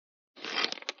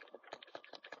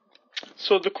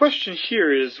So the question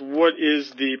here is, what is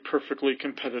the perfectly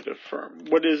competitive firm?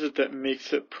 What is it that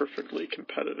makes it perfectly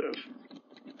competitive?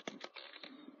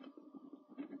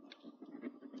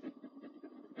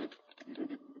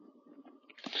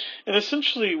 And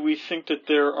essentially we think that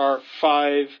there are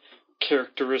 5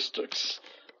 characteristics.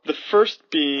 The first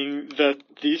being that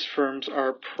these firms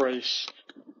are price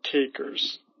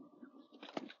takers.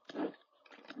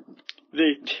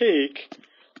 They take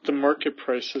the market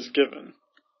price as given.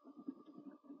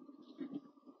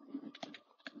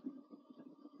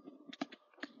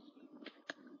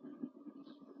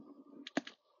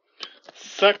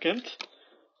 Second,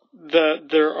 that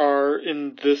there are,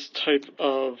 in this type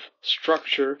of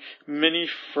structure, many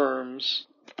firms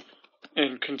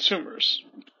and consumers.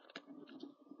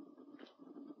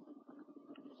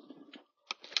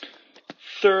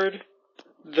 Third,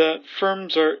 that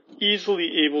firms are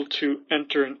easily able to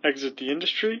enter and exit the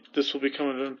industry. This will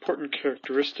become an important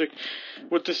characteristic.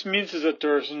 What this means is that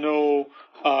there's no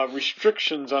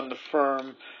restrictions on the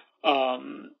firm.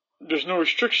 There's no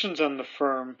restrictions on the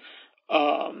firm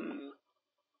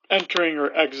entering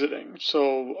or exiting.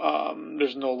 So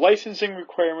there's no licensing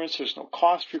requirements, there's no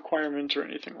cost requirements or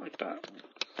anything like that.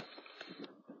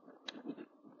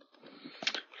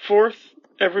 Fourth,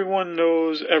 everyone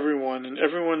knows everyone, and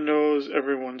everyone knows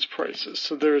everyone's prices.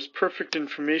 So there is perfect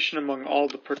information among all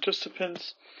the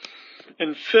participants.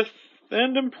 And fifth,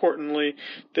 and importantly,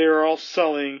 they are all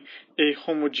selling a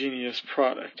homogeneous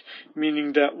product,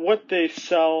 meaning that what they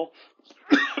sell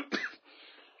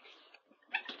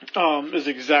is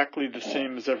exactly the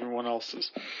same as everyone else's.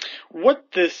 What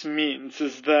this means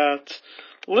is that,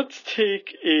 let's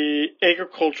take an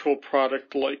agricultural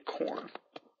product like corn.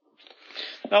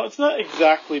 Now, it's not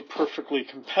exactly perfectly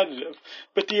competitive,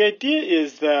 but the idea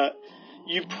is that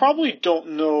you probably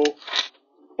don't know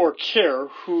or care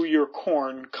who your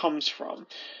corn comes from.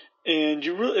 And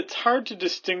it's hard to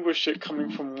distinguish it coming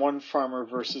from one farmer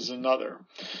versus another.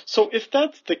 So if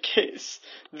that's the case,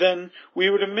 then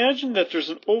we would imagine that there's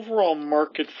an overall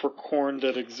market for corn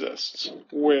that exists,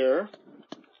 where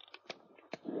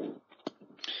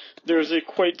there's a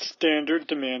quite standard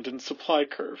demand and supply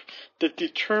curve that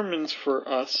determines for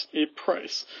us a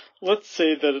price. Let's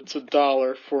say that it's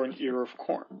 $1 for an ear of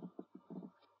corn.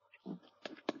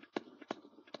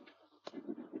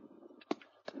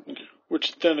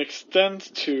 Which then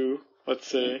extends to, let's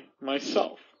say,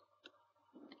 myself.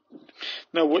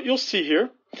 Now what you'll see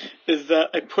here is that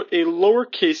I put a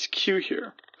lowercase q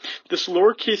here. This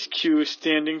lowercase q is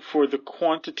standing for the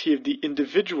quantity of the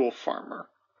individual farmer.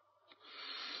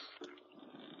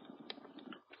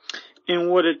 And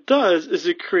what it does is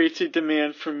it creates a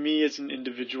demand for me as an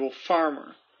individual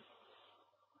farmer,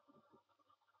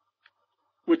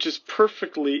 which is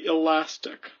perfectly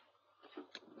elastic.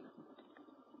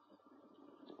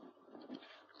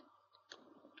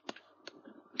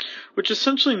 Which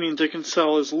essentially means I can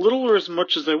sell as little or as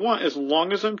much as I want as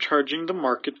long as I'm charging the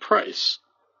market price.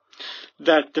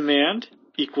 That demand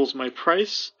equals my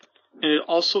price, and it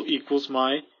also equals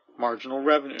my marginal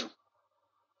revenue.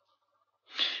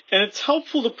 And it's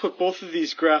helpful to put both of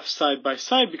these graphs side by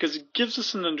side because it gives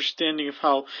us an understanding of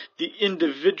how the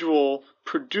individual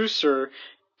producer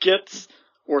gets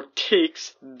or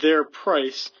takes their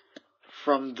price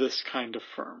from this kind of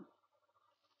firm.